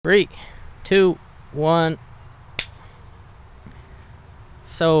3, 2, 1.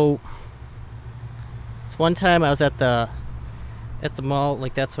 So, it's one time I was at the mall.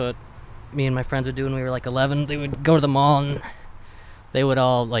 Like, that's what me and my friends would do when we were like 11. They would go to the mall and they would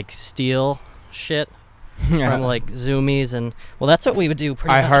all like steal shit from like Zoomies, and well, that's what we would do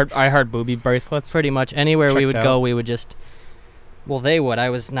pretty much. I heart booby bracelets. Pretty much anywhere we would Checked go, out. we would just. Well, they would.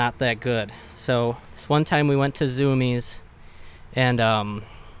 I was not that good. So this one time we went to Zoomies, and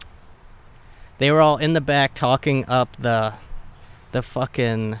they were all in the back talking up the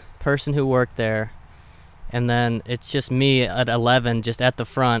fucking person who worked there, and then it's just me at 11, just at the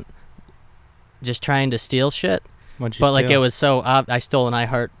front, just trying to steal shit. What'd you But like steal? it was so I stole an I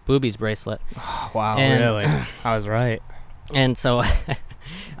Heart Boobies bracelet. Oh, wow, and- really? I was right. And so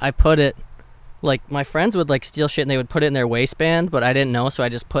I put it, like, my friends would like steal shit and they would put it in their waistband, but I didn't know, so I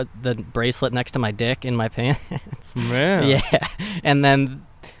just put the bracelet next to my dick in my pants. Really? Yeah. And then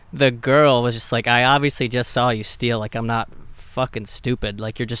the girl was just like, I obviously just saw you steal. Like, I'm not fucking stupid.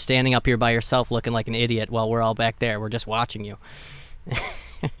 Like, you're just standing up here by yourself looking like an idiot while we're all back there. We're just watching you.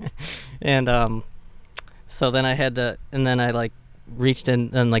 And so then I had to, and then I like reached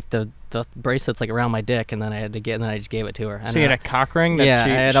in, and like the bracelet's like around my dick, and then I had to get, and then I just gave it to her. And So you had a cock ring? That yeah,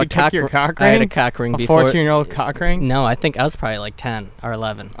 she, I had she a cock. took your cock ring? I had a cock ring a before. 14-year-old cock ring? No, I think I was probably like 10 or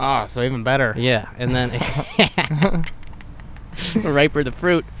 11. Oh, so even better. Yeah, and then riper the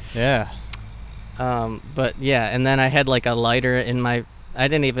fruit. Yeah. But yeah, and then I had like a lighter in my. I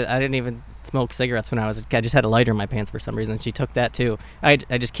didn't even smoke cigarettes when I was a kid. I just had a lighter in my pants for some reason. She took that too. I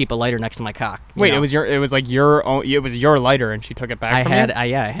just keep a lighter next to my cock. you Wait, know? it was your lighter, and she took it back I from had. you?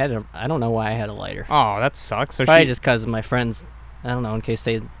 I had a. I don't know why I had a lighter. Oh, that sucks. So Probably she, just because my friends. I don't know, in case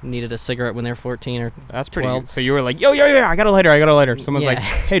they needed a cigarette when they were 14 or that's pretty 12. good. So you were like, yo, I got a lighter. Someone's Yeah. like,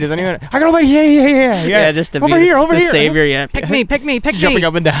 hey, does anyone? I got a lighter. Yeah. Yeah, just to over be here, the savior. Yeah, pick me. Jumping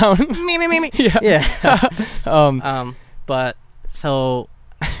up and down. Me. Yeah. Yeah. But so,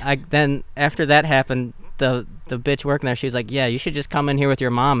 then after that happened, the bitch working there, she was like, yeah, you should just come in here with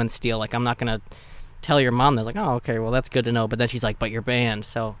your mom and steal. Like, I'm not gonna tell your mom. I was like, oh, okay, well, that's good to know. But then she's like, but you're banned.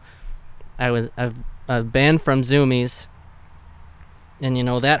 So I've banned from Zoomies. And you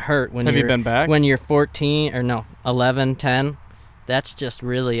know that hurt when Have you you're been back? when you're 14 or no 11, 10. That's just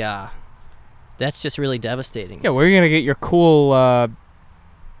really devastating. Yeah, where are you gonna get your cool? I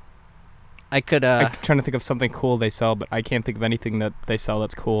could I'm trying to think of something cool they sell, but I can't think of anything that they sell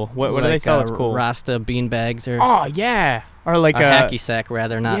that's cool. What do they sell that's cool? Rasta bean bags or Oh yeah, or like a hacky sack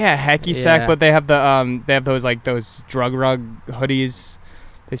rather, not yeah, hacky sack. yeah. But they have those drug rug hoodies.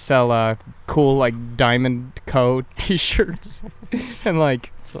 They sell cool like Diamond Co. T-shirts and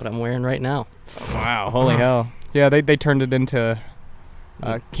like That's what I'm wearing right now. wow, holy hell, yeah. They turned it into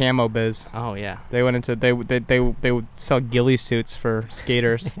camo biz. Oh yeah. They went into they would sell ghillie suits for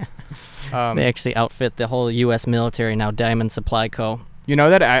skaters. They actually outfit the whole U.S. military now. Diamond Supply Co. You know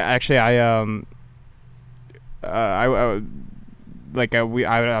that I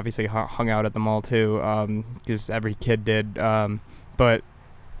obviously hung out at the mall too, because every kid did. But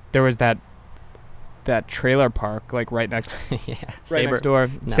there was that trailer park like right next Yeah. right next door,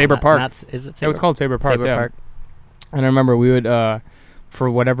 No, Saber not- Park. not- is it It Saber? was called Saber Park. Saber Yeah. Park. And I remember we would, for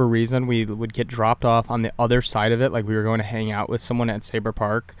whatever reason, we would get dropped off on the other side of it. Like we were going to hang out with someone at Saber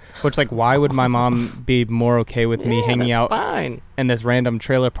Park. Which, like, why would my mom be more okay with me Yeah, hanging that's out Fine. in this random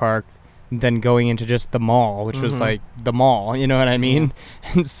trailer park than going into just the mall, which was Mhm. like the mall, you know what I mean?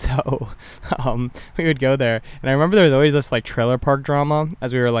 And so we would go there, and I remember there was always this like trailer park drama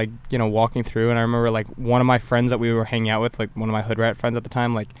as we were like, you know, walking through. And I remember like one of my friends that we were hanging out with, like one of my hood rat friends at the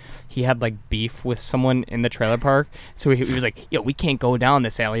time, like he had like beef with someone in the trailer park, so he was like, yo, we can't go down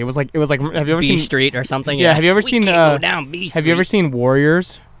this alley. It was like have you ever B seen Street or something. Yeah, have you ever We seen, can't go down B Street. have you ever seen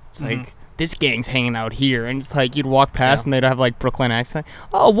Warriors? It's Mhm. like this gang's hanging out here, and it's like you'd walk past Yeah. and they'd have like Brooklyn accent.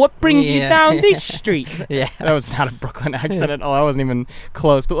 Oh, what brings you Yeah. down this street? Yeah. That was not a Brooklyn accent at all. I wasn't even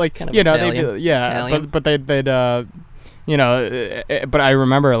close. But like, Kind of you know, Italian. Italian. but they'd you know, but I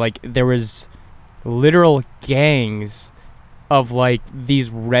remember like there was literal gangs of like these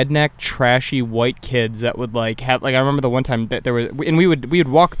redneck trashy white kids that would like have like I remember the one time that there was, and we would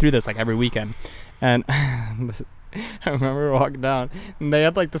walk through this like every weekend, and I remember walking down and they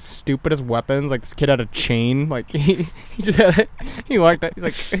had like the stupidest weapons. Like this kid had a chain. Like he just had it. He walked out. He's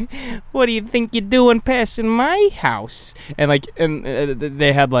like, "What do you think you're doing passing my house?" And like, and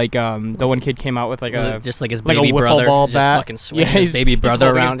they had like the one kid came out with like a just like his like a baby wiffle brother, ball just bat. fucking swinging Yeah, his he's- baby he's brother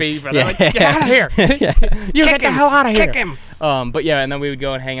holding his around. baby brother, Yeah. like, get out of here! Yeah. You Kick get the him. hell out of here! Kick him. But yeah, and then we would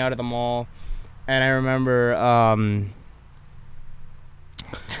go and hang out at the mall, and I remember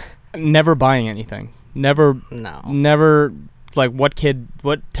never buying anything. Never No. like what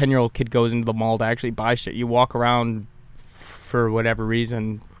 10-year-old kid goes into the mall to actually buy shit? You walk around for whatever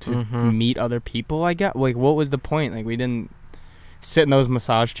reason to meet other people. I guess. Like, what was the point? Like, we didn't sit in those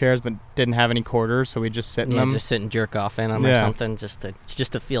massage chairs, but didn't have any quarters, so we just sit in them. Just sit and jerk off in them or something, just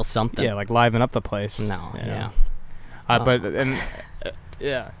to feel something. Yeah, like liven up the place. No, but and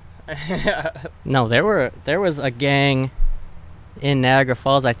yeah. No, there was a gang in Niagara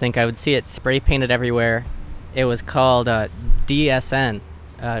Falls. I think I would see it spray painted everywhere. It was called DSN,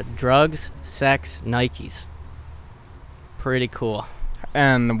 Drugs, Sex, Nikes. Pretty cool.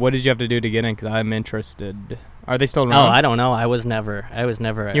 And what did you have to do to get in? Because I'm interested. Are they still around? Oh, I don't know. I was never.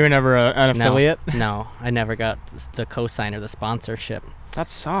 You were never an affiliate? No, I never got the cosign or the sponsorship. That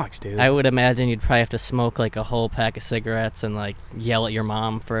sucks, dude. I would imagine you'd probably have to smoke like a whole pack of cigarettes and like yell at your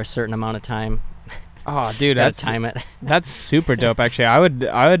mom for a certain amount of time. Oh, dude, time it. That's super dope. Actually, I would.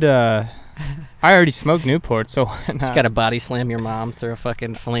 I already smoked Newport, so it's got to body slam your mom through a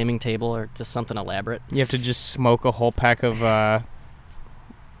fucking flaming table or just something elaborate. You have to just smoke a whole pack of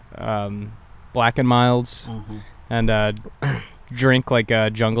Black and Milds and drink like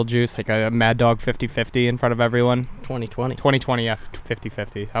jungle juice, like a Mad Dog 50-50 in front of everyone. 2020, yeah,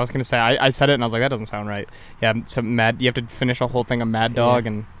 50-50. I was gonna say I said it and I was like, that doesn't sound right. Yeah, so you have to finish a whole thing of Mad Dog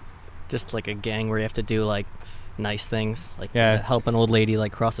and just like a gang where you have to do like nice things, like help an old lady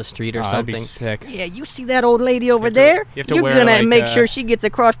like cross the street or something. That'd be sick. Yeah, you see that old lady over there? You're gonna like, make sure she gets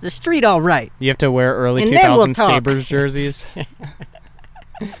across the street all right. You have to wear early 2000s Sabres jerseys.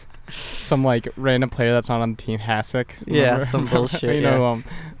 Some like random player that's not on the team, Hasek. Yeah, some bullshit. You know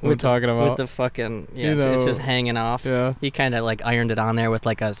who I'm talking about. With the fucking it's just hanging off. Yeah. He kind of like ironed it on there with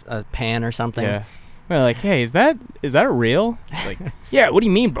like a pan or something. Yeah. We're like, hey, is that real? It's like, yeah. What do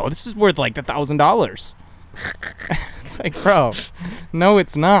you mean, bro? This is worth like $1,000. It's like, bro, no,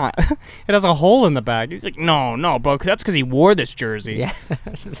 it's not. It has a hole in the back. He's like, no, bro, that's because he wore this jersey. Yeah,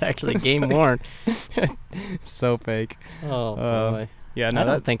 this is actually game worn. It's so fake. Oh boy. Yeah, I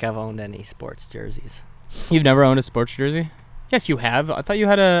don't think I've owned any sports jerseys. You've never owned a sports jersey? Yes, you have. I thought you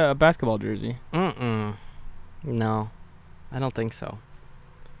had a basketball jersey. No, I don't think so.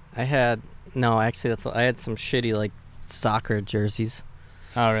 I had I had some shitty like soccer jerseys.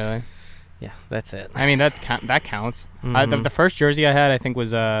 Oh, really? Yeah, that's it. I mean, that counts. The first jersey I had, I think,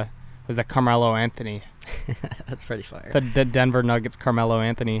 was the Carmelo Anthony. That's pretty fire. The Denver Nuggets Carmelo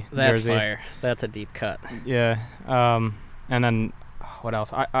Anthony jersey. That's fire. That's a deep cut. Yeah. And then what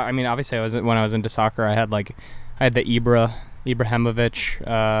else? I mean, obviously, when I was into soccer, I had the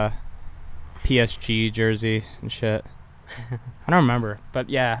Ibrahimovic PSG jersey and shit. I don't remember, but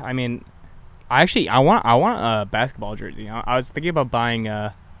yeah, I mean, I want a basketball jersey. I was thinking about buying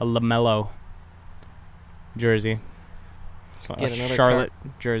a LaMelo jersey, a Charlotte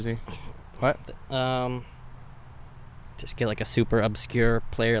jersey. What? Just get like a super obscure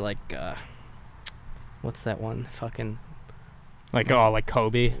player, like what's that one? Fucking like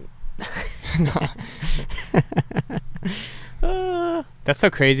Kobe. That's so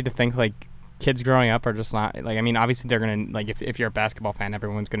crazy to think like kids growing up are just not like, I mean, obviously they're gonna like, if you're a basketball fan,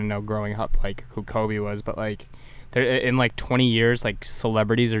 everyone's gonna know growing up like who Kobe was, but like they're in like 20 years, like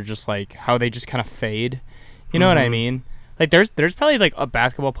celebrities are just like how they just kind of fade. You know what I mean? Like there's probably like a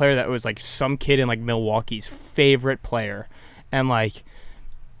basketball player that was like some kid in like Milwaukee's favorite player, and like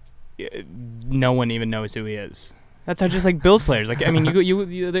no one even knows who he is. That's how just like Bills players. Like, I mean, you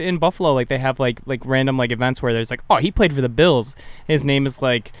in Buffalo, like they have like random like events where there's like, oh, he played for the Bills. His name is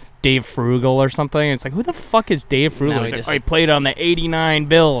like Dave Frugal or something. And it's like, who the fuck is Dave Frugal? No, He's like, oh, he played on the '89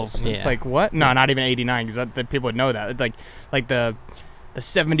 Bills. Yeah. It's like, what? No, not even '89, because the people would know that. Like the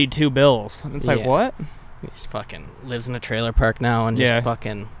 '72 Bills. And it's like, what? He just fucking lives in a trailer park now and just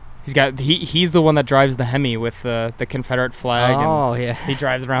fucking. He's the one that drives the Hemi with the Confederate flag. Oh, and yeah. He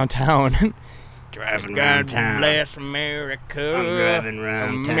drives around town. Driving around town. Bless America. I'm driving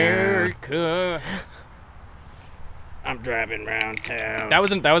around America. I'm driving around town. That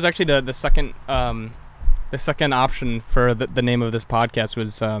was actually the second option for the name of this podcast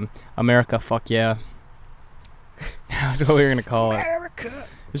was America. Fuck yeah. That's what we were gonna call it. America.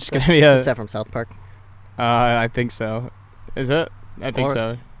 It's just gonna be a. Is that from South Park? I think so. Is it? I think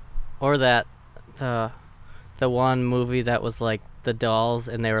so. Or that the one movie that was like the dolls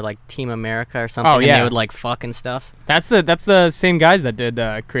and they were like Team America or something. Oh, yeah. And they would like fuck and stuff. That's the same guys that did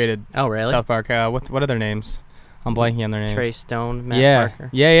created. Oh, really? South Park. What are their names? I'm blanking on their names. Trey Stone, Matt Parker.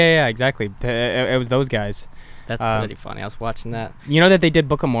 Yeah, exactly. It was those guys. That's pretty funny. I was watching that. You know that they did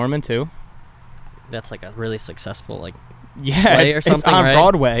Book of Mormon too? That's like a really successful like Yeah, play it's, or it's something, on right?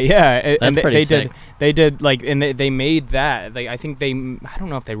 Broadway. Yeah, That's and pretty sick. they did like, and they made that. Like, I think I don't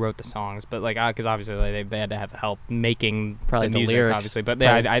know if they wrote the songs, but like, because obviously they had to have help making Probably the music, lyrics. obviously. But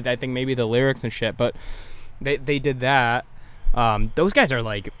yeah, I think maybe the lyrics and shit. But they did that. Those guys are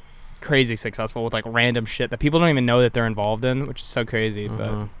like crazy successful with like random shit that people don't even know that they're involved in, which is so crazy.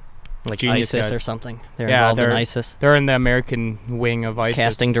 But Like genius ISIS guys. or something. They're Yeah, involved in they're- ISIS. they're in the American wing of ISIS.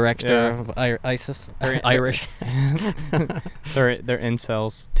 Casting director Yeah. of ISIS. They're- Irish. they're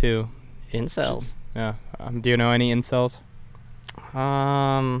incels too. Incels. Yeah. Do you know any incels?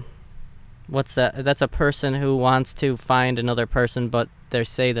 What's that? That's a person who wants to find another person, but they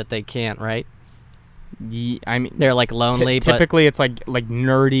say that they can't, right? I mean, They're like lonely, but typically it's like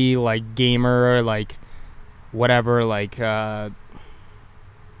nerdy, like gamer, like whatever, like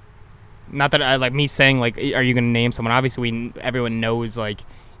not that I like me saying like, are you gonna name someone? Obviously, everyone knows, like,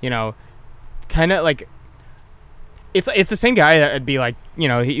 you know, kind of like it's the same guy that would be like, you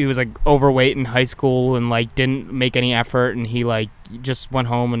know, he was like overweight in high school and like didn't make any effort, and he like just went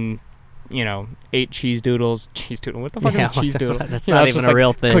home and, you know, ate cheese doodles. Cheese doodle? What the fuck Yeah, is a cheese doodle? that's You know, not it's even just, a like,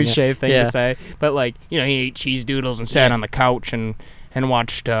 real thing. Cliche thing Yeah. to say, but like, you know, he ate cheese doodles and sat Yeah. on the couch and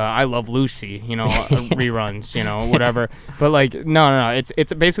watched I Love Lucy, you know, reruns, you know, whatever. But like, no, it's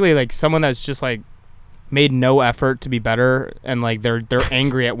basically like someone that's just like made no effort to be better, and like they're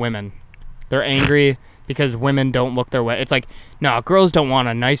angry at women. They're angry because women don't look their way. It's like, no, girls don't want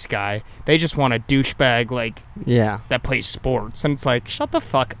a nice guy. They just want a douchebag like yeah. that plays sports. And it's like, shut the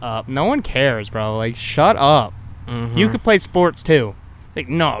fuck up. No one cares, bro. Like, shut up. You could play sports too. Like,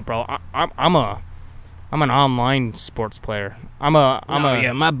 no, bro. I'm an online sports player.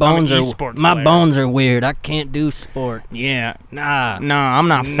 my bones are bones are weird. I can't do sport. Yeah. Nah. No, I'm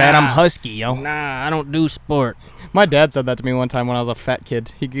not fat. I'm Nah. husky, yo. Nah, I don't do sport. My dad said that to me one time when I was a fat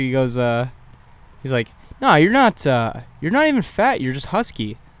kid. He goes, he's like, no, you're not even fat. You're just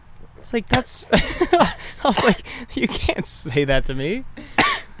husky. It's like, that's. I was like, you can't say that to me.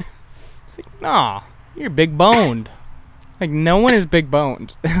 It's like, nah, you're big boned. Like, no one is big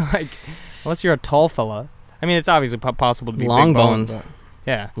boned. Like, unless you're a tall fella. I mean, it's obviously possible to be Long big boned, bones. but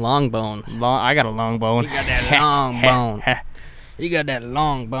yeah. Long bones. I got a long bone. You got that long bone. You got that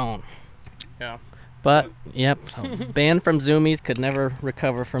long bone. Yeah. But, yep, so banned from Zoomies, could never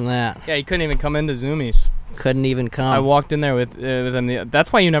recover from that. Yeah, you couldn't even come into Zoomies. Couldn't even come. I walked in there with him.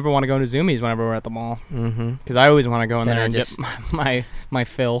 That's why you never want to go to Zoomies whenever we're at the mall. Mm-hmm. Because I always want to go in Then there I and just- get my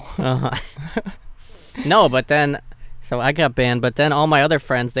fill. Uh-huh. No, but then, so I got banned, but then all my other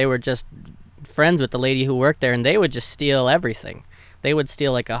friends, they were just friends with the lady who worked there, and they would just steal everything. They would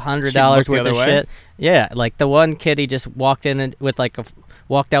steal like $100 She'd look the worth other of way? shit. Yeah, like the one kid, he just walked in and with like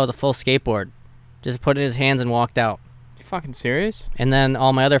walked out with a full skateboard, just put it in his hands and walked out. You fucking serious? And then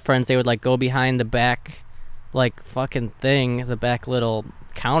all my other friends, they would like go behind the back, like fucking thing, the back little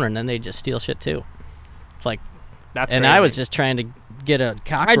counter, and then they just steal shit too. It's like, That's and crazy. I was just trying to get a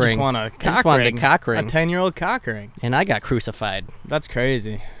cock I ring. just want a I cock just wanted ring. a cock A ring, 10-year-old cock ring. and I got crucified. That's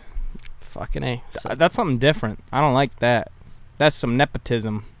crazy. Fucking A. So- That's something different. I don't like that. That's some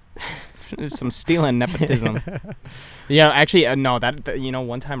nepotism. Some stealing nepotism. Yeah, actually, no. That you know,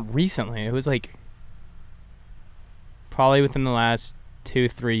 one time recently, it was like probably within the last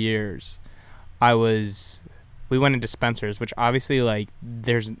 2-3 years, we went into Spencer's, which obviously, like,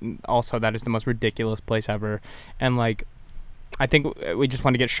 there's also, that is the most ridiculous place ever, and like, I think we just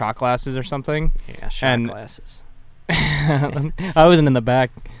wanted to get shot glasses or something. Yeah, shot And- glasses. I wasn't in the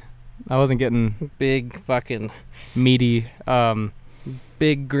back. I wasn't getting Big fucking meaty.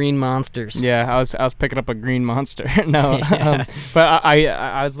 big green monsters. Yeah, I was picking up a green monster. No, Yeah. but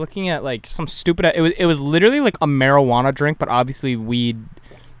I was looking at like some stupid. It was literally like a marijuana drink, but obviously weed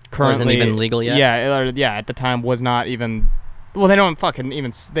currently Wasn't even legal yet? Yeah, at the time was not even. Well, they don't fucking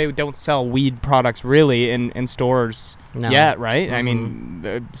even. They don't sell weed products really in stores No. yet, right? I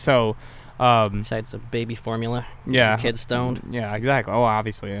mean, so. Besides the baby formula. Yeah. Kids stoned. Yeah, exactly. Oh,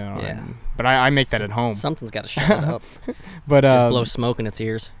 obviously. You know, Yeah. But I make that at home. Something's got to shut it up. But Just blow smoke in its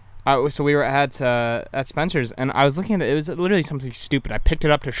ears. so we were at Spencer's, and I was looking at it. It was literally something stupid. I picked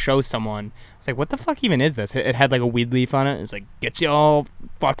it up to show someone. It's like, what the fuck even is this? It had like a weed leaf on it. It's like, gets you all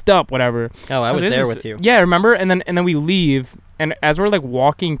fucked up, whatever. Oh, I was This there is- with you. Yeah, remember? And then we leave, and as we're like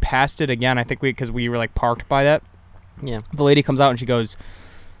walking past it again, I think because we were like parked by that. Yeah. The lady comes out and she goes,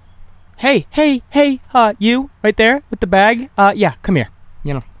 hey, you right there with the bag? Yeah, come here.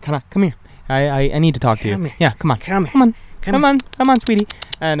 You know, come here. I need to talk to you. Come here. Yeah, come on. Come here. Come on, sweetie.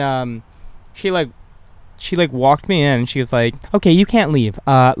 And she she like walked me in and she was like, okay, you can't leave.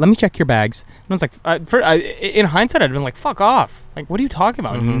 Let me check your bags. And I was like, in hindsight, I'd have been like, fuck off. Like, what are you talking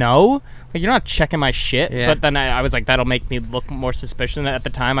about? No, like, you're not checking my shit. Yeah. But then I was like, that'll make me look more suspicious. And at the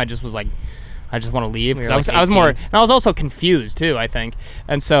time, I just was like, I just want to leave because You're like I was more, 18. and I was also confused too, I think.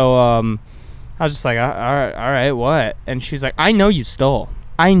 And so I was just like, all right, what? And she's like, I know you stole.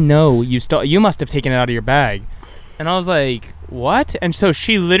 You must have taken it out of your bag. And I was like, what? And so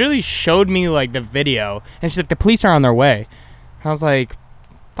she literally showed me like the video, and she's like, the police are on their way. And I was like,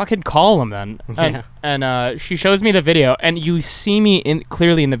 fucking call them then. Yeah. And she shows me the video, and you see me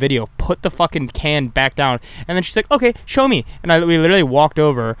clearly in the video put the fucking can back down. And then she's like, okay, show me. And we literally walked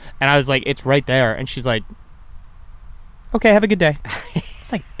over, and I was like, it's right there. And she's like, okay, have a good day.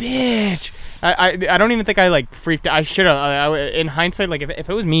 It's like, bitch. I don't even think I like freaked out. I should have. In hindsight, like if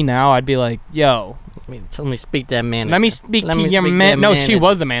it was me now, I'd be like, yo, Let me speak to that manager. let me speak to your man. No, she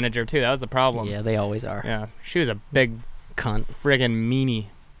was the manager too. That was the problem. Yeah, they always are. Yeah, she was a big Cunt. friggin' meanie.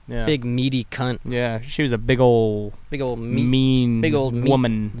 Yeah. Big meaty cunt. Yeah, she was a big old meat. mean Big old meat.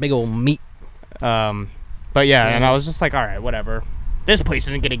 woman. Big old meat. But yeah, and I was just like, all right, whatever. This place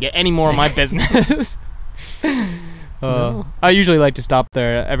isn't gonna get any more of my business. No. I usually like to stop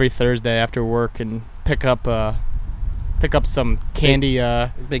there every Thursday after work and pick up some candy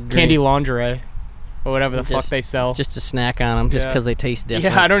Big candy green. lingerie or whatever the fuck Just- they sell. Just to snack on them, just Yeah. because they taste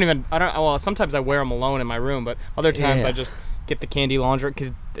different. Yeah, I don't. Well, sometimes I wear them alone in my room, but other times Yeah. I just get the candy lingerie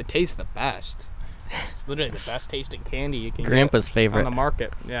because it tastes the best. It's literally the best tasting candy you can Grandpa's get favorite. on the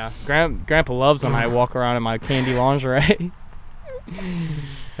market. Yeah, Grandpa loves when I walk around in my candy lingerie.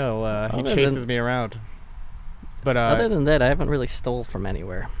 He Other chases than- me around. But Other than that, I haven't really stole from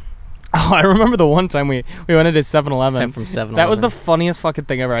anywhere. oh, I remember the one time we went into 7-Eleven. Except from 7-Eleven. That was the funniest fucking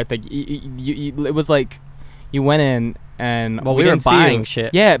thing ever. I think it was like you went in and Well, we were didn't see buying you.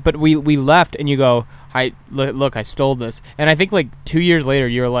 shit. Yeah, but we left and you go, look, I stole this. And I think like 2 years later,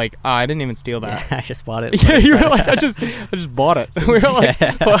 you were like, oh, I didn't even steal that. I just bought it. Yeah, you were like, I just bought it. We were like,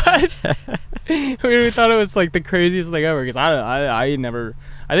 Yeah. what? We thought it was like the craziest thing ever because I never.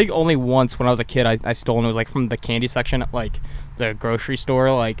 I think only once when I was a kid I stole, and it was like from the candy section at like the grocery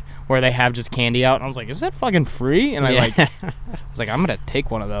store, like where they have just candy out, and I was like, is that fucking free? And I Yeah. was like, I'm gonna take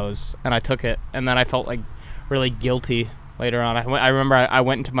one of those, and I took it, and then I felt like really guilty later on. I remember I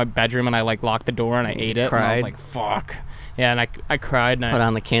went into my bedroom and I like locked the door and I ate it, and I was Cried. like, fuck. Yeah, and I cried and Put I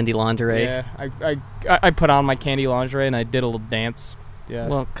on the candy lingerie. yeah I put on my candy lingerie and I did a little dance. Yeah.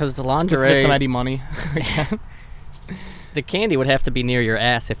 Well, because the Just lingerie, some Eddie money. the candy would have to be near your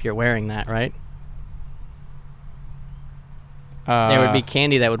ass if you're wearing that, right? There would be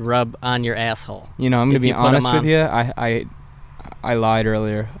candy that would rub on your asshole. You know, I'm gonna if be you put 'em honest with on. you. I lied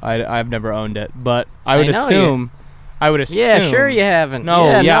earlier. I've never owned it, but I would I know you- assume. I would assume. Yeah, sure you haven't. No,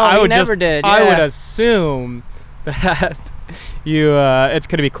 I you would never just. did. I would yeah. assume that you. It's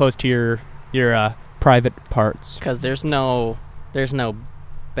gonna be close to your private parts. Because there's no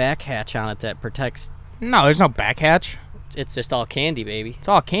back hatch on it that protects. No, there's no back hatch. It's just all candy, baby. It's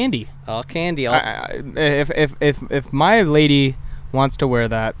all candy. All candy. All, If my lady wants to wear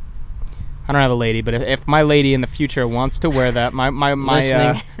that, I don't have a lady, but if my lady in the future wants to wear that, my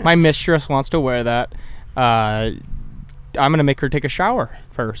Listening. my mistress wants to wear that, I'm gonna make her take a shower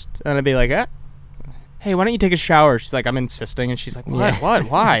first, and I'd be like, hey, why don't you take a shower? She's like, I'm insisting, and she's like, what? Yeah. What?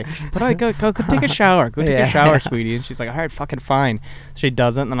 Why? But I go take a shower. Go take Yeah. a shower, sweetie. And she's like, all right, fucking fine. She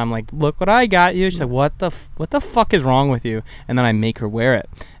doesn't, and I'm like, look what I got you. She's like, what the fuck is wrong with you? And then I make her wear it,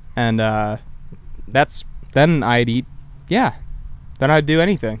 and then I'd eat. Yeah, then I'd do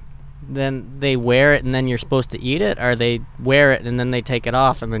anything. then they wear it and then you're supposed to eat it, or they wear it and then they take it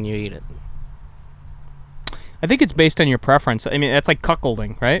off and then you eat it. I think it's based on your preference. I mean, that's like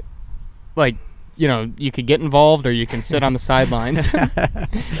cuckolding, right? Like, you know, you could get involved or you can sit on the sidelines.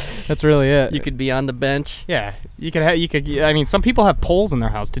 That's really it. You could be on the bench. Yeah, you could. I mean, some people have poles in their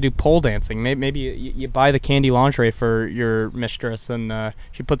house to do pole dancing. Maybe you buy the candy lingerie for your mistress, and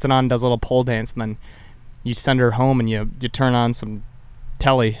she puts it on, does a little pole dance, and then you send her home, and you turn on some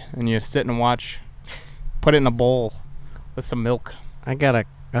telly, and you sit and watch. Put it in a bowl with some milk. I got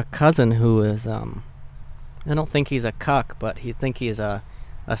a cousin who is I don't think he's a cuck, but he think he's a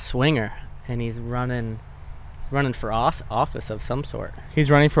swinger, and he's running for office of some sort.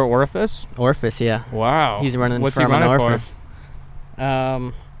 He's running for orifice. Orifice, yeah. Wow. He's running What's from he running an for? orifice.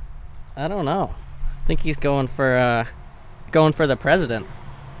 I don't know. I think he's going for the president.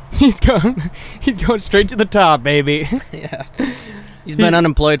 He's going straight to the top, baby. Yeah. He's been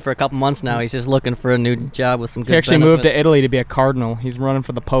unemployed for a couple months now. He's just looking for a new job with some good He actually moved to benefits. Italy to be a cardinal. He's running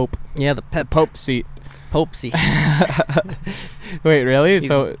for the Pope. Yeah, the pep. Pope seat. Popesy. Wait, really?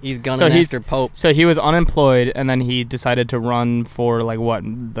 He's gunning after Pope. So he was unemployed, and then he decided to run for like what?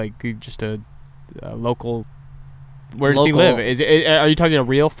 Like just a local. Where does he live? Are you talking a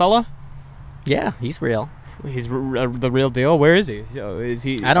real fella? Yeah, he's real. He's the real deal. Where is he? So is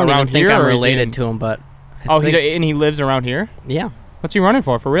he? I don't even think I'm related to him, but. And he lives around here. Yeah. What's he running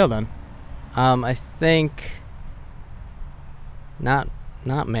for real then? I think. Not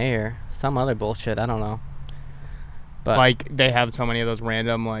mayor. Some other bullshit. I don't know. But like they have so many of those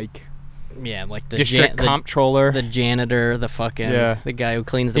random like. Yeah, like the district comptroller, the janitor, the fucking the guy who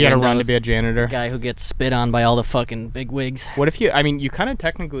cleans the windows. You gotta run to be a janitor. The guy who gets spit on by all the fucking bigwigs. What if you? I mean, you kind of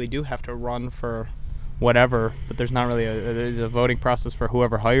technically do have to run for whatever, but there's not really there's a voting process for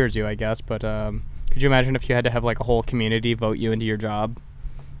whoever hires you, I guess. But could you imagine if you had to have like a whole community vote you into your job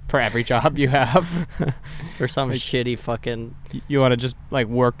for every job you have, or some like, shitty fucking? You want to just like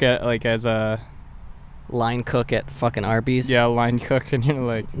work at like as a line cook at fucking Arby's. Yeah, line cook, and you're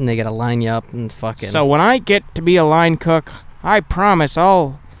like, and they gotta line you up and fucking. So when I get to be a line cook, I promise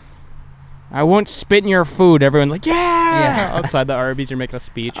I won't spit in your food. Everyone's like, yeah. Outside the Arby's, you're making a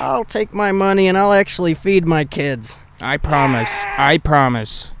speech. I'll take my money and I'll actually feed my kids. I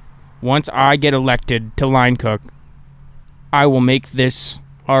promise. Once I get elected to line cook, I will make this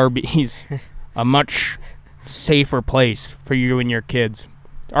Arby's a much safer place for you and your kids.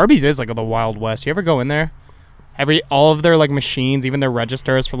 Arby's is like the Wild West. You ever go in there? All of their like machines, even their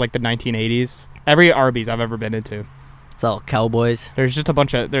registers for like the 1980s. Every Arby's I've ever been into. It's all cowboys. There's just a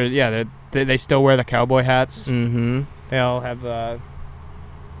bunch of they still wear the cowboy hats. Mm-hmm. They all have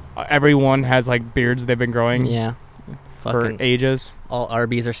everyone has like beards they've been growing. Yeah. For ages. All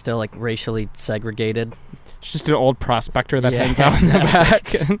Arby's are still like racially segregated. It's just an old prospector that hangs out in the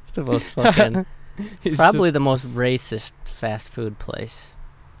back. It's the most fucking probably the most racist fast food place.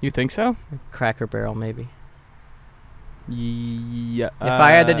 You think so? Cracker Barrel, maybe. Yeah. If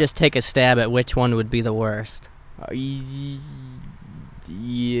I had to just take a stab at which one would be the worst.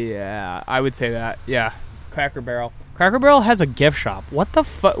 Yeah, I would say that. Yeah. Cracker Barrel. Cracker Barrel has a gift shop. What the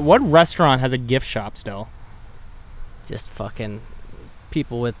fuck? What restaurant has a gift shop still? Just fucking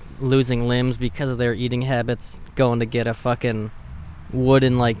people with losing limbs because of their eating habits going to get a fucking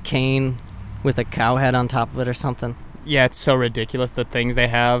wooden like cane with a cow head on top of it or something. Yeah, it's so ridiculous the things they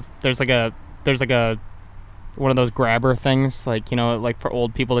have. There's like a one of those grabber things, like, you know, like for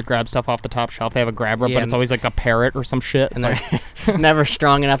old people to grab stuff off the top shelf. They have a grabber, but it's always like a parrot or some shit. And they're never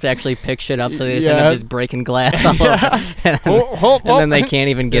strong enough to actually pick shit up, so they just end up just breaking glass all over. And then they can't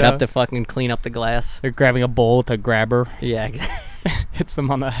even get up to fucking clean up the glass. They're grabbing a bowl with a grabber. Yeah. Hits them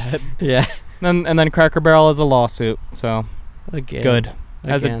on the head. Yeah. And then Cracker Barrel is a lawsuit, so good.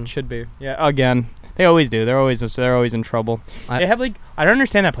 As it should be. Yeah, again. They always do. They're always in trouble. They have like, I don't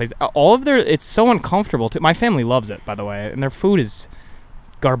understand that place. All of it's so uncomfortable too. My family loves it, by the way, and their food is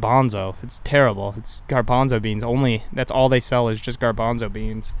garbanzo. It's terrible. It's garbanzo beans only. That's all they sell is just garbanzo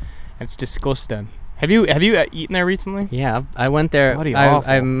beans. And it's disgusting. Have you eaten there recently? Yeah, I went there.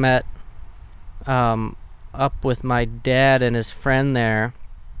 I met up with my dad and his friend there,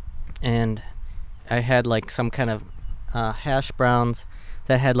 and I had like some kind of hash browns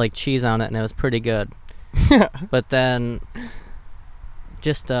that had like cheese on it, and it was pretty good. But then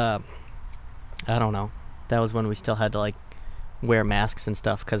just I don't know, that was when we still had to like wear masks and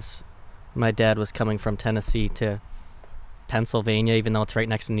stuff, because my dad was coming from Tennessee to Pennsylvania, even though it's right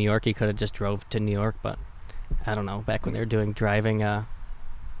next to New York. He could have just drove to New York, but I don't know, back when they were doing driving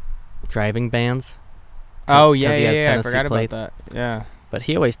bans. Oh yeah, I forgot plates. About that. Yeah. But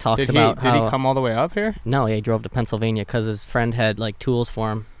he always talks about how... Did he come all the way up here? No, he drove to Pennsylvania because his friend had like tools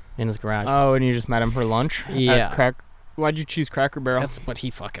for him in his garage. Oh, and you just met him for lunch? Yeah. Why'd you choose Cracker Barrel? That's what he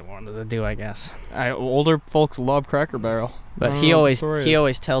fucking wanted to do, I guess. Older folks love Cracker Barrel. But he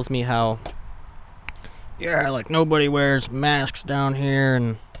always tells me how... Yeah, like nobody wears masks down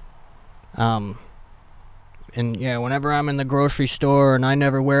here, and yeah, whenever I'm in the grocery store and I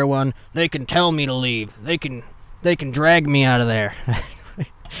never wear one, they can tell me to leave. They can drag me out of there.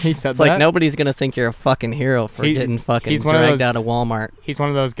 He said it's that? Like nobody's gonna think you're a fucking hero for getting fucking dragged out of Walmart. He's one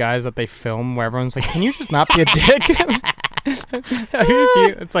of those guys that they film where everyone's like, "Can you just not be a dick?"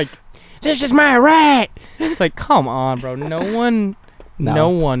 It's like, "This is my right." It's like, come on, bro. No one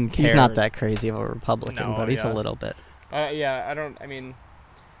cares. He's not that crazy of a Republican, but he's a little bit. Yeah, I don't. I mean,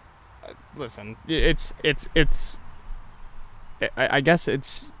 listen, I guess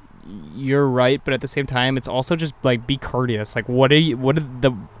it's. You're right, but at the same time, it's also just like be courteous. Like,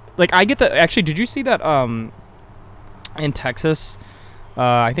 I get the. Actually, did you see that? In Texas,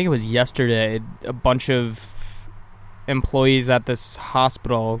 I think it was yesterday. A bunch of employees at this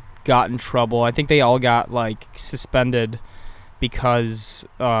hospital got in trouble. I think they all got like suspended because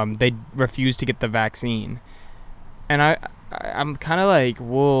they refused to get the vaccine. And I'm kind of like,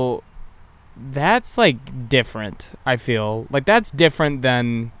 well, that's like different. I feel like that's different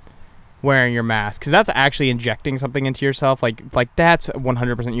than wearing your mask, because that's actually injecting something into yourself. Like that's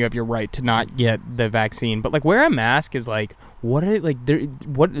 100% you have your right to not get the vaccine. But like wear a mask is like, what are like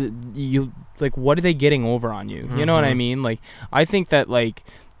what are they getting over on you? You know what I mean? Like I think that like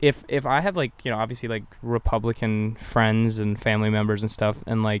if I have like, you know, obviously like Republican friends and family members and stuff,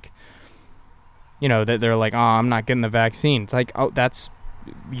 and like, you know, that they're like, oh, I'm not getting the vaccine. It's like, oh,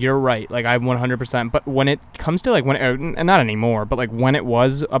 you're right. Like I'm 100%. But when it comes to like and not anymore, but like when it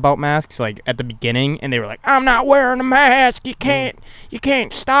was about masks, like at the beginning, and they were like, I'm not wearing a mask. You can't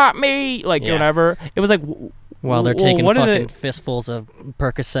stop me. Like whatever. It was like, while they're taking fucking fistfuls of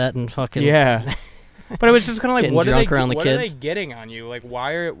Percocet and fucking But it was just kind of like, what are they getting on you? Like,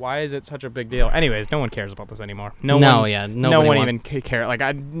 why is it such a big deal? Anyways, no one cares about this anymore. No one even cares. Like,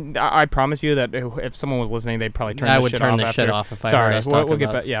 I promise you that if someone was listening, they'd probably turn the shit off if I heard us talking we'll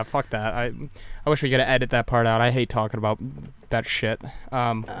get back. Yeah, fuck that. I wish we could edit that part out. I hate talking about that shit.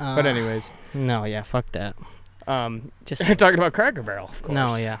 But anyways. No, yeah, fuck that. Just talking about Cracker Barrel, of course.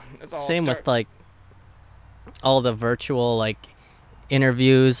 No, yeah. Same with, like, all the virtual, like,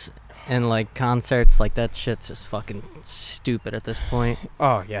 interviews and like concerts. Like that shit's just fucking stupid at this point.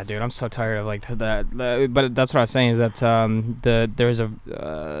 Oh yeah, dude, I'm so tired of like that. But that's what I was saying is that I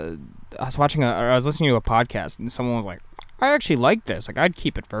was listening to a podcast and someone was like, I actually like this. Like I'd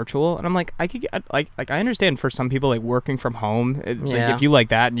keep it virtual, and I'm like, I understand for some people like working from home. Like, if you like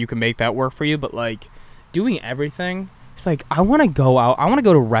that and you can make that work for you, but like doing everything, it's like I want to go out. I want to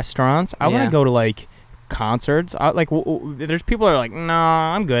go to restaurants. I want to go to like concerts. There's people that are like,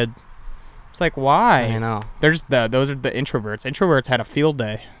 nah, I'm good. It's like, why? I know. Those are the introverts. Introverts had a field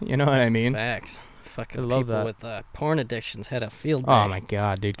day. You know what I mean? Facts. Fucking people with porn addictions had a field day. Oh my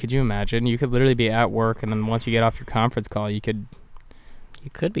god, dude! Could you imagine? You could literally be at work, and then once you get off your conference call, you could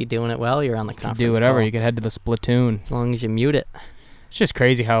be doing it while you're on the conference. Do whatever. Call. You could head to the Splatoon. As long as you mute it. It's just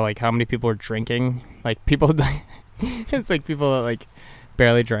crazy how many people are drinking. Like people, it's like people that like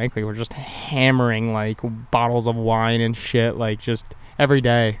barely drank. Like we're just hammering like bottles of wine and shit like just every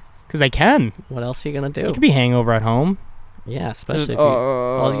day. Because they can. What else are you going to do? You could be hangover at home. Yeah, especially if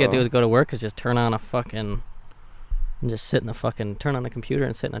all you got to do is go to work is just turn on a fucking... And just sit in the fucking... Turn on the computer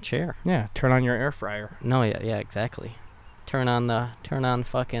and sit in a chair. Yeah, turn on your air fryer. No, yeah, exactly. Turn on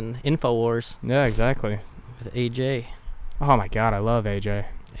fucking InfoWars. Yeah, exactly. With AJ. Oh my god, I love AJ.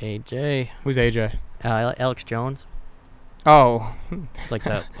 AJ. Who's AJ? Alex Jones. Oh, like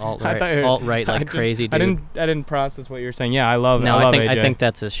the alt-right like crazy dude. I didn't process what you were saying. Yeah, I love AJ. I think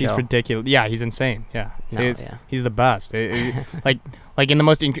that's his show. He's ridiculous. Yeah, he's insane. Yeah, he's the best. like in the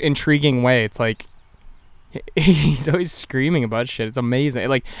most intriguing way. It's like he's always screaming about shit. It's amazing.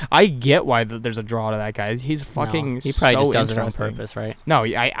 Like I get why there's a draw to that guy. He's fucking. He probably so just does it on purpose, right? No,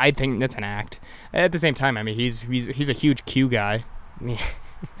 I think that's an act. At the same time, I mean, he's a huge Q guy. Yeah.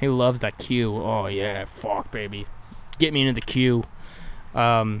 He loves that Q. Oh yeah, fuck baby. Get me into the queue.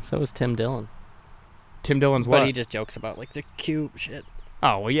 So is Tim Dillon. Tim Dillon's what? But he just jokes about like the queue shit.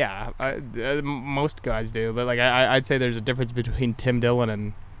 Oh well, yeah. Most guys do, but like I'd say there's a difference between Tim Dillon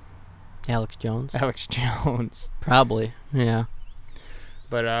and Alex Jones. Alex Jones. Probably, yeah.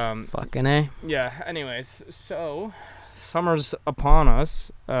 But fucking A. Yeah. Anyways, so summer's upon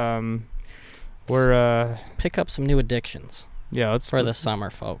us. Let's pick up some new addictions. Yeah, for the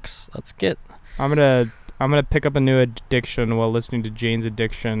summer, folks. Let's get. I'm gonna pick up a new addiction while listening to Jane's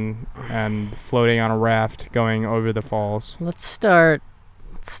Addiction and floating on a raft going over the falls. Let's start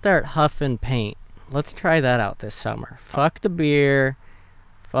huffing paint. Let's try that out this summer. Fuck the beer,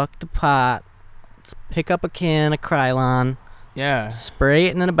 fuck the pot. Let's pick up a can of Krylon. Yeah. Spray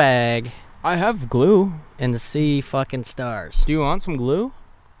it in a bag. I have glue. And see fucking stars. Do you want some glue?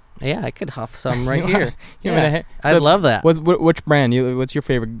 Yeah, I could huff some right here. Yeah, I'd love that. Which brand? What's your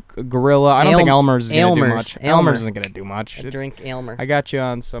favorite? Gorilla? I don't think Elmer's is going to do much. Elmer's isn't going to do much. I drink Elmer. I got you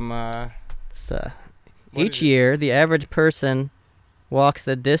on some... each year, the average person walks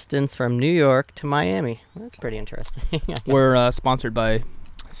the distance from New York to Miami. That's pretty interesting. We're sponsored by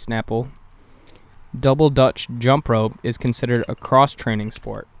Snapple. Double Dutch jump rope is considered a cross-training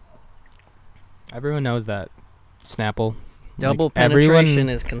sport. Everyone knows that. Snapple. Double penetration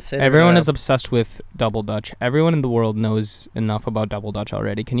is considered. Everyone is obsessed with Double Dutch. Everyone in the world knows enough about Double Dutch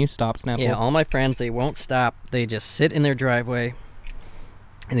already. Can you stop, Snapple? Yeah, all my friends, they won't stop. They just sit in their driveway,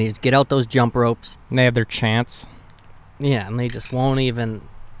 and they just get out those jump ropes. And they have their chants. Yeah, and they just won't even...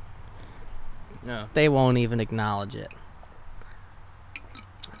 No. They won't even acknowledge it.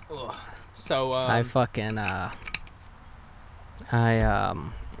 So I fucking I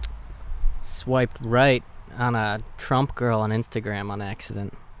swiped right on a Trump girl on Instagram on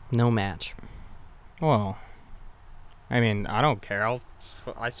accident. No match. well, I mean, I don't care.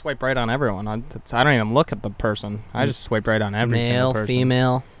 I swipe right on everyone. I don't even look at the person. I just swipe right on every single Male, person.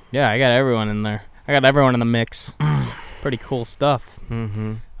 female. Yeah, I got everyone in there. I got everyone in the mix. Pretty cool stuff.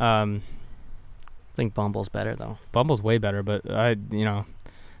 Mm-hmm. I think Bumble's better though. Bumble's way better, but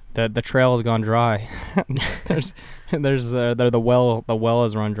the trail has gone dry. there's the well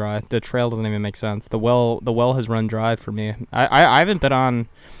has run dry. The trail doesn't even make sense. The well has run dry for me. I haven't been on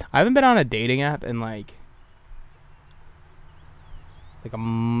a dating app in like a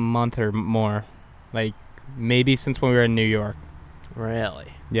month or more, like maybe since when we were in New York. Really?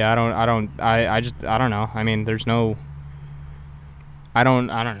 Yeah, I don't know. I mean, there's no. I don't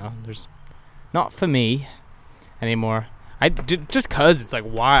know. There's not for me anymore. Just cause it's like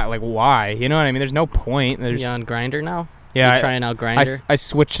why, you know what I mean? There's no point. You on Grindr now? Yeah, You're trying out Grindr? I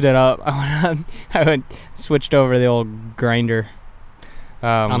switched it up. I switched over the old Grinder.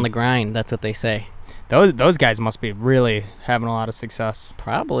 On the grind, that's what they say. Those guys must be really having a lot of success.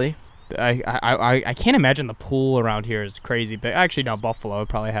 Probably. I can't imagine the pool around here is crazy, but actually no, Buffalo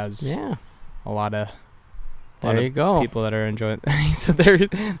probably has a lot of people that are enjoying it. So there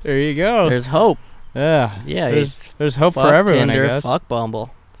you go. There's hope. Yeah. There's hope fuck for everyone, Tinder, I guess. Fuck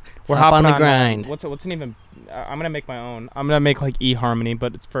Bumble. We're Hop hopping on the grind. What's an even? I'm gonna make my own. I'm gonna make like eHarmony,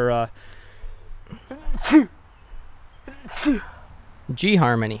 but it's for G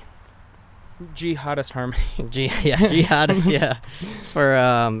Harmony. Jihadist Harmony. Jihadist, yeah. For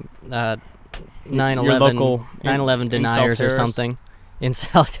 9/11 local 9/11 deniers or terrorist. something.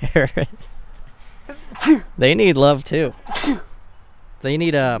 Incel terrorists. They need love too. They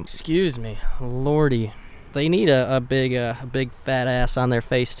need Excuse me, Lordy. They need a big fat ass on their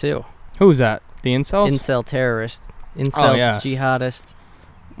face too. Who's that? The incels? Incel terrorist. Incel jihadist.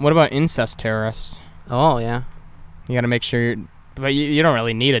 What about incest terrorists? Oh yeah. You got to make sure. But you don't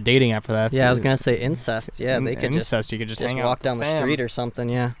really need a dating app for that. Yeah, I was gonna say incest. Yeah, they could incest. You could just hang out walk with down the street or something.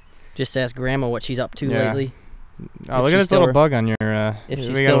 Yeah, just ask grandma what she's up to lately. Oh, look at this little bug on your. If she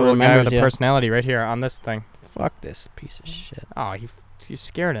we got a still little guy with remembers a you. personality right here on this thing. Fuck this piece of shit. Oh, you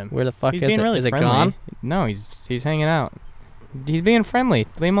scared him. Where the fuck He's is being it? really Is it friendly. gone? No, he's hanging out. He's being friendly.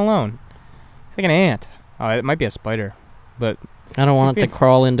 Leave him alone. He's like an ant. Oh, it might be a spider, but I don't want it to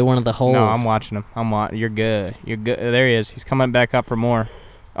crawl into one of the holes. no, I'm watching him. You're good. You're good. There he is. He's coming back up for more.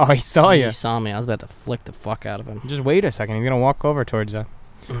 Oh, he saw you. He saw me. I was about to flick the fuck out of him. Just wait a second. He's gonna walk over towards you.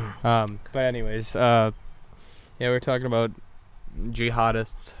 But anyways, we're talking about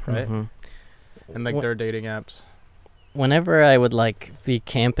jihadists, right? Mm-hmm. And like their dating apps. Whenever I would like be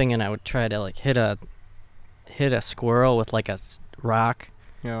camping and I would try to like hit a squirrel with like a rock,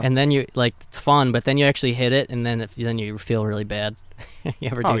 and then you like it's fun, but then you actually hit it, and then then you feel really bad. You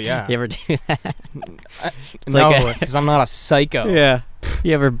ever do that? No, because I'm not a psycho. Yeah.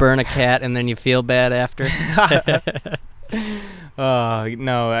 You ever burn a cat and then you feel bad after?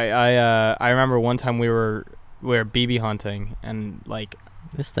 No, I remember one time we were BB hunting and like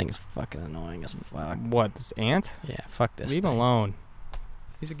this thing's fucking annoying as fuck. What, this ant? Yeah, fuck this. Leave him alone.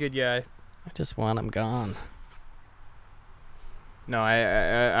 He's a good guy. I just want him gone. No,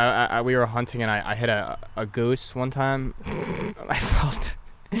 I we were hunting and I hit a goose one time. I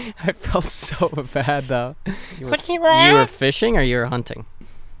felt so bad though. You were fishing or you were hunting?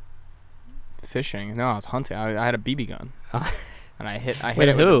 Fishing? No, I was hunting. I had a BB gun, and I hit it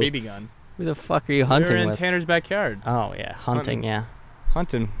with who? a BB gun. Who the fuck are you hunting We were in with? Tanner's backyard. Oh yeah, hunting. Yeah.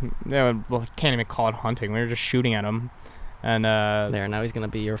 Hunting. Yeah, well, can't even call it hunting. We were just shooting at him, and there. Now he's gonna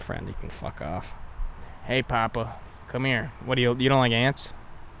be your friend. You can fuck off. Hey, Papa, come here. What do you don't like ants?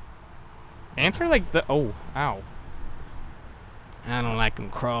 Ants are like the ow. I don't like them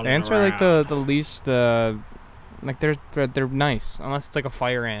crawling Ants around. are like the least like they're nice unless it's like a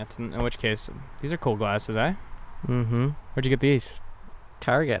fire ant. In which case, these are cool glasses, eh? Mm-hmm. Where'd you get these?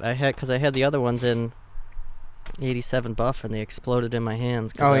 Target. I had the other ones in 87 buff and they exploded in my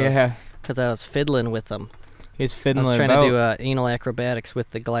hands. Because I was fiddling with them. He's I fiddling. was trying to do anal acrobatics with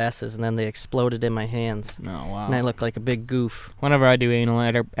the glasses and then they exploded in my hands. Oh wow. And I looked like a big goof. Whenever I do anal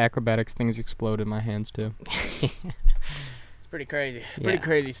acrobatics, things explode in my hands too. It's pretty crazy. Pretty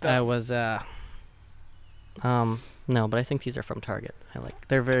crazy stuff. I was no, but I think these are from Target.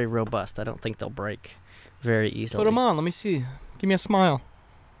 They're very robust. I don't think they'll break very easily. Put them on. Let me see. Give me a smile.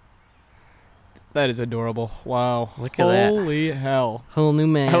 That is adorable. Wow. Look at that. Holy hell. Whole new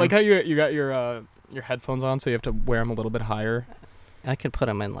man. I like how you got your headphones on, so you have to wear them a little bit higher. I could put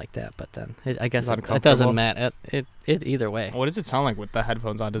them in like that, but then I guess Is it that doesn't uncomfortable? matter. It either way. What does it sound like with the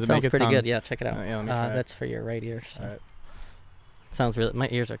headphones on? Does it Sounds make it pretty sound good. Yeah, check it out. Yeah, let me try it. That's for your right ear. So. Alright. Sounds really. My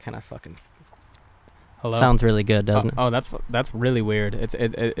ears are kind of fucking. Hello. Sounds really good, doesn't it? Oh, that's really weird.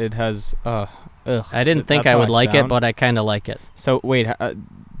 It has ugh. I didn't think That's I how would like it, sound? but I kind of like it. So wait, where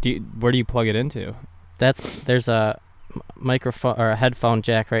do you plug it into? There's a microphone or a headphone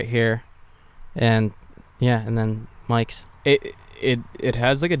jack right here, and and then mics. It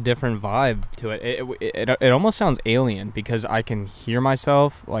has like a different vibe to it. It almost sounds alien because I can hear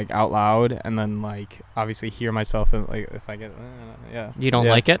myself like out loud, and then like obviously hear myself and like if I get You don't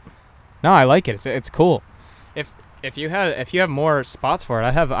like it? No, I like it. It's cool. If you have more spots for it, I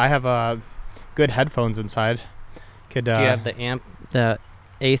have good headphones inside. Could Do you have the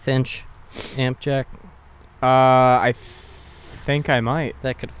 1/8 inch amp jack I think I might.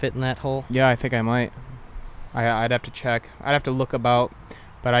 that could fit in that hole? Yeah, I think I might. I'd have to check. I'd have to look about,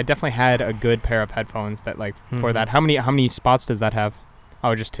 but I definitely had a good pair of headphones that like for Mhm. that. How many spots does that have?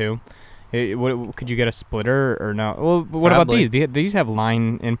 Oh, just 2. Could you get a splitter or no? Well, what Probably. about these? These have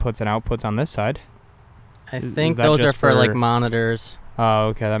line inputs and outputs on this side. I Is think that those are just for like for- monitors Oh,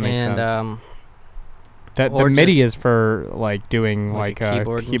 okay, that makes and sense. The or MIDI just is for like doing like like a a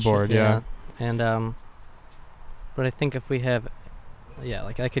keyboard. keyboard, and shit, yeah. And but I think if we have,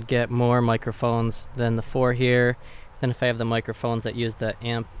 like I could get more microphones than the 4 here. Then if I have the microphones that use the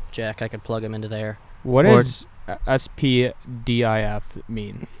amp jack, I could plug them into there. What Or- does SPDIF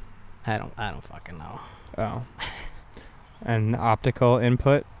mean? I don't fucking know. Oh, an optical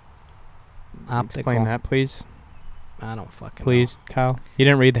input. Optical. Explain that, please. I don't fucking Please, Kyle. You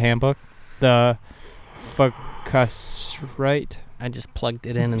didn't read the handbook? The Focusrite? know. I just plugged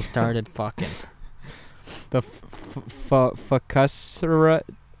it in and started fucking. The Focusrite?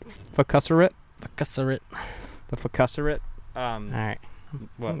 Focusrite? Fuckasseret. The Focusrite? All right.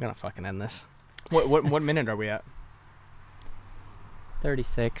 What? I'm gonna fucking end this. What minute are we at?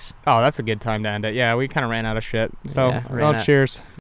 36. Oh, that's a good time to end it. Yeah, we kind of ran out of shit. So, Yeah, ran out. cheers.